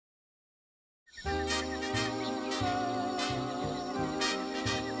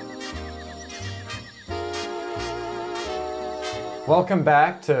Welcome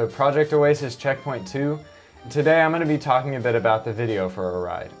back to Project Oasis Checkpoint 2. Today I'm going to be talking a bit about the video for our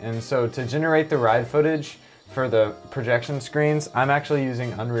ride. And so to generate the ride footage for the projection screens, I'm actually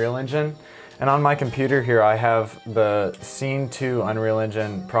using Unreal Engine. And on my computer here I have the Scene 2 Unreal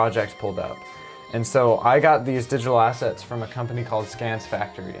Engine project pulled up. And so I got these digital assets from a company called Scans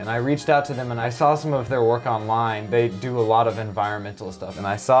Factory, and I reached out to them and I saw some of their work online. They do a lot of environmental stuff, and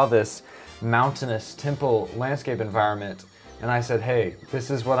I saw this mountainous temple landscape environment, and I said, hey,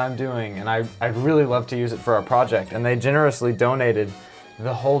 this is what I'm doing and I'd really love to use it for our project. And they generously donated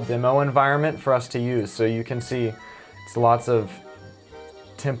the whole demo environment for us to use. So you can see it's lots of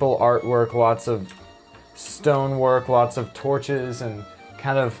temple artwork, lots of stonework, lots of torches, and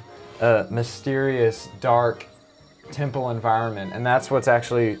kind of a mysterious, dark temple environment. And that's what's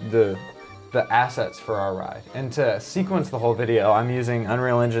actually the assets for our ride. And to sequence the whole video, I'm using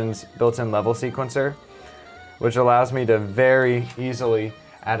Unreal Engine's built-in level sequencer, which allows me to very easily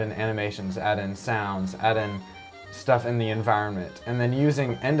add in animations, add in sounds, add in stuff in the environment. And then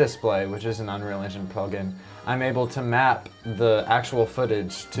using N-Display, which is an Unreal Engine plugin, I'm able to map the actual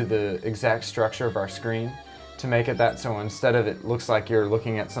footage to the exact structure of our screen to make it that so instead of it looks like you're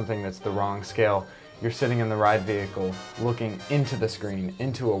looking at something that's the wrong scale, you're sitting in the ride vehicle looking into the screen,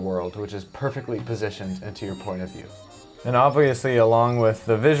 into a world which is perfectly positioned into your point of view. And obviously, along with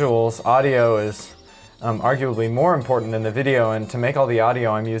the visuals, audio is arguably more important than the video, and to make all the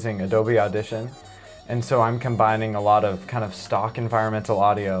audio I'm using Adobe Audition. And so I'm combining a lot of kind of stock environmental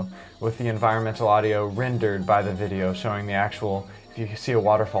audio with the environmental audio rendered by the video, showing the actual, if you see a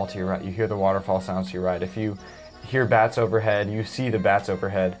waterfall to your right, you hear the waterfall sounds to your right. If you hear bats overhead, you see the bats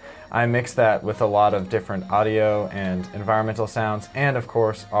overhead. I mix that with a lot of different audio and environmental sounds, and of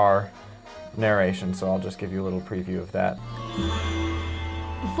course our narration, so I'll just give you a little preview of that.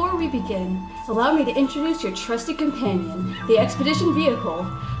 Before we begin, allow me to introduce your trusted companion, the Expedition Vehicle.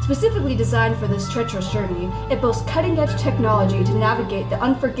 Specifically designed for this treacherous journey, it boasts cutting-edge technology to navigate the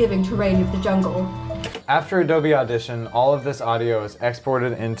unforgiving terrain of the jungle. After Adobe Audition, all of this audio is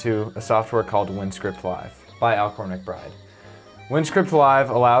exported into a software called Windscript Live by Alcorn McBride. Windscript Live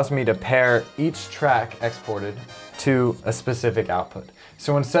allows me to pair each track exported to a specific output.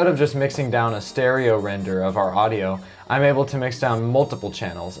 So instead of just mixing down a stereo render of our audio, I'm able to mix down multiple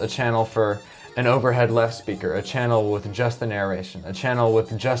channels. A channel for an overhead left speaker, a channel with just the narration, a channel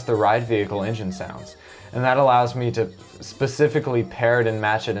with just the ride vehicle engine sounds. And that allows me to specifically pair it and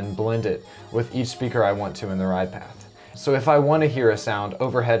match it and blend it with each speaker I want to in the ride path. So if I want to hear a sound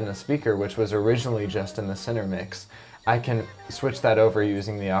overhead in a speaker, which was originally just in the center mix, I can switch that over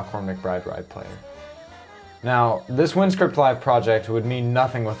using the Alcorn McBride ride player. Now, this Windscript Live project would mean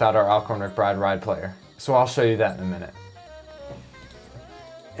nothing without our Alcorn McBride ride player, so I'll show you that in a minute.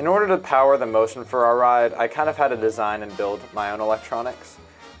 In order to power the motion for our ride, I kind of had to design and build my own electronics.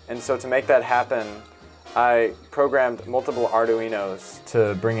 And so to make that happen, I programmed multiple Arduinos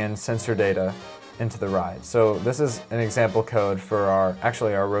to bring in sensor data into the ride. So this is an example code for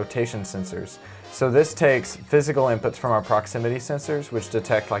our rotation sensors. So this takes physical inputs from our proximity sensors, which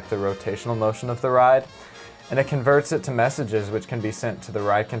detect like the rotational motion of the ride, and it converts it to messages which can be sent to the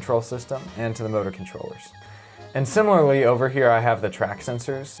ride control system and to the motor controllers. And similarly, over here I have the track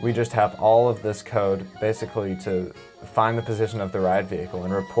sensors. We just have all of this code basically to find the position of the ride vehicle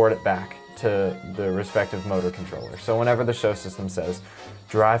and report it back to the respective motor controller. So whenever the show system says,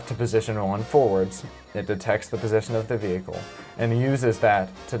 drive to position 1 forwards, it detects the position of the vehicle and uses that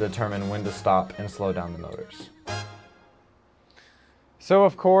to determine when to stop and slow down the motors. So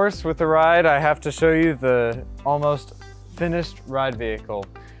of course, with the ride, I have to show you the almost finished ride vehicle.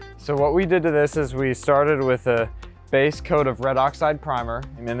 So what we did to this is we started with a base coat of red oxide primer,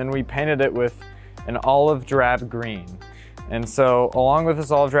 and then we painted it with an olive drab green. And so along with this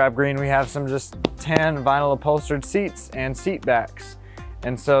olive drab green, we have some just tan vinyl upholstered seats and seat backs.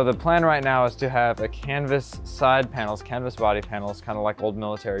 And so the plan right now is to have a canvas side panels, canvas body panels, kind of like old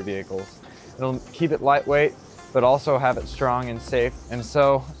military vehicles. It'll keep it lightweight, but also have it strong and safe. And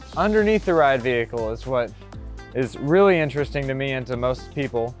so underneath the ride vehicle is what is really interesting to me and to most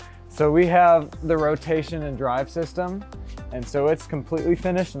people. So we have the rotation and drive system, and so it's completely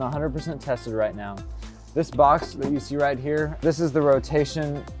finished and 100% tested right now. This box that you see right here, this is the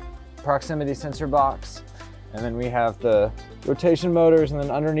rotation proximity sensor box, and then we have the rotation motors, and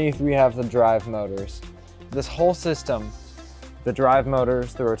then underneath we have the drive motors. This whole system, the drive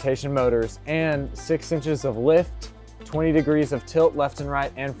motors, the rotation motors, and 6 inches of lift, 20 degrees of tilt left and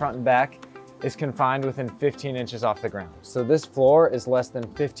right and front and back, is confined within 15 inches off the ground. So this floor is less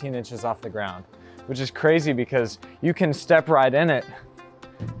than 15 inches off the ground, which is crazy because you can step right in it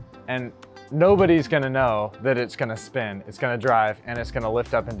and nobody's gonna know that it's gonna spin, it's gonna drive, and it's gonna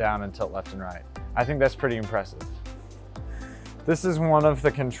lift up and down and tilt left and right. I think that's pretty impressive. This is one of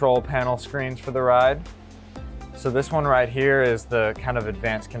the control panel screens for the ride. So this one right here is the kind of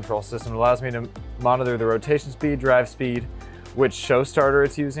advanced control system. It allows me to monitor the rotation speed, drive speed, which show starter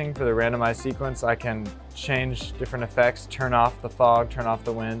it's using for the randomized sequence. I can change different effects, turn off the fog, turn off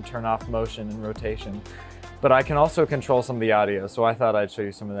the wind, turn off motion and rotation. But I can also control some of the audio, so I thought I'd show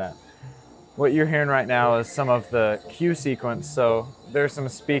you some of that. What you're hearing right now is some of the cue sequence. So there's some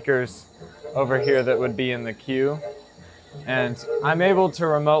speakers over here that would be in the queue. And I'm able to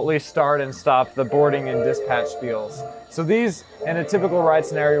remotely start and stop the boarding and dispatch spiels. So these, in a typical ride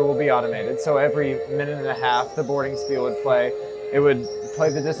scenario, will be automated. So every minute and a half, the boarding spiel would play. It would play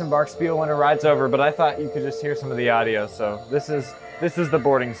the disembark spiel when a ride's over, but I thought you could just hear some of the audio. So this is the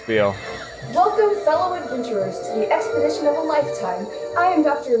boarding spiel. Welcome, fellow adventurers, to the expedition of a lifetime. I am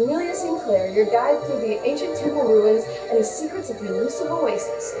Dr. Amelia Sinclair, your guide through the Ancient Temple ruins and the secrets of the elusive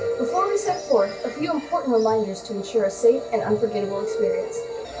Oasis. Before we set forth, a few important reminders to ensure a safe and unforgettable experience.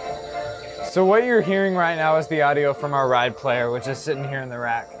 So what you're hearing right now is the audio from our ride player, which is sitting here in the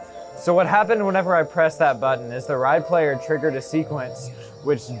rack. So what happened whenever I pressed that button is the ride player triggered a sequence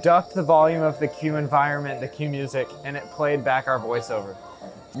which ducked the volume of the queue environment, the queue music, and it played back our voiceover.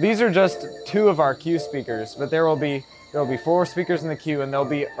 These are just 2 of our queue speakers, but there will be 4 speakers in the queue, and there'll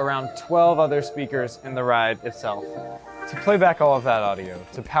be around 12 other speakers in the ride itself. To play back all of that audio,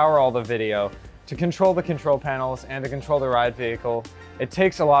 to power all the video, to control the control panels, and to control the ride vehicle, it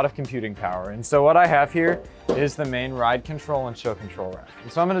takes a lot of computing power. And so what I have here is the main ride control and show control rack.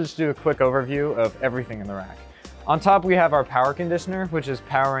 And so I'm gonna just do a quick overview of everything in the rack. On top, we have our power conditioner, which is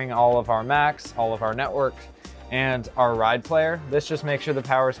powering all of our Macs, all of our network, and our ride player. This just makes sure the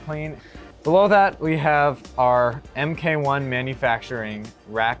power is clean. Below that, we have our MK1 manufacturing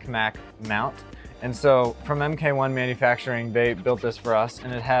rack Mac mount. And so from MK1 manufacturing, they built this for us,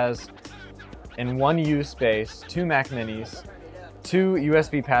 and it has in one U space 2 Mac minis, 2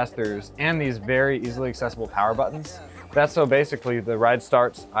 USB pass-throughs, and these very easily accessible power buttons. That's so basically the ride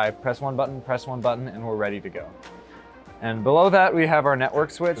starts, I press one button, and we're ready to go. And below that, we have our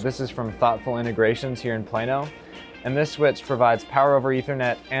network switch. This is from Thoughtful Integrations here in Plano. And this switch provides power over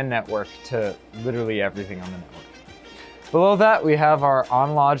Ethernet and network to literally everything on the network. Below that, we have our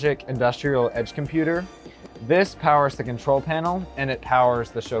OnLogic industrial edge computer. This powers the control panel, and it powers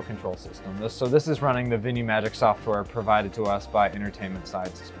the show control system. So this is running the VenueMagic software provided to us by Entertainment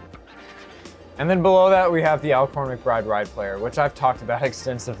Side System. And then below that, we have the Alcorn McBride ride player, which I've talked about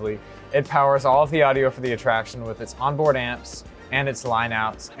extensively. It powers all of the audio for the attraction with its onboard amps and its line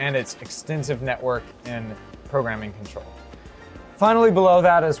outs and its extensive network and programming control. Finally, below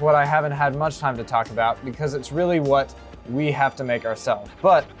that is what I haven't had much time to talk about because it's really what we have to make ourselves.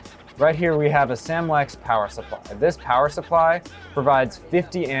 But right here we have a Samlex power supply. This power supply provides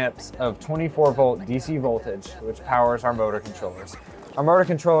 50 amps of 24-volt DC voltage, which powers our motor controllers. Our motor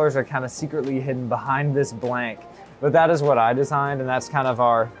controllers are kind of secretly hidden behind this blank, but that is what I designed, and that's kind of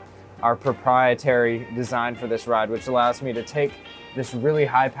our proprietary design for this ride, which allows me to take this really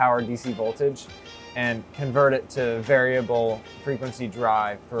high power DC voltage and convert it to variable frequency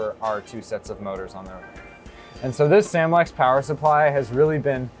drive for our 2 sets of motors on the ride. And so this Samlex power supply has really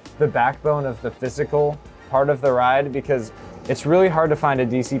been the backbone of the physical part of the ride because it's really hard to find a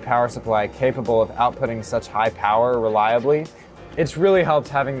DC power supply capable of outputting such high power reliably. It's really helped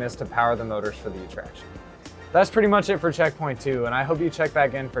having this to power the motors for the attraction. That's pretty much it for checkpoint 2, and I hope you check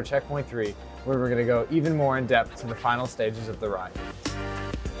back in for checkpoint 3, where we're gonna go even more in depth to the final stages of the ride.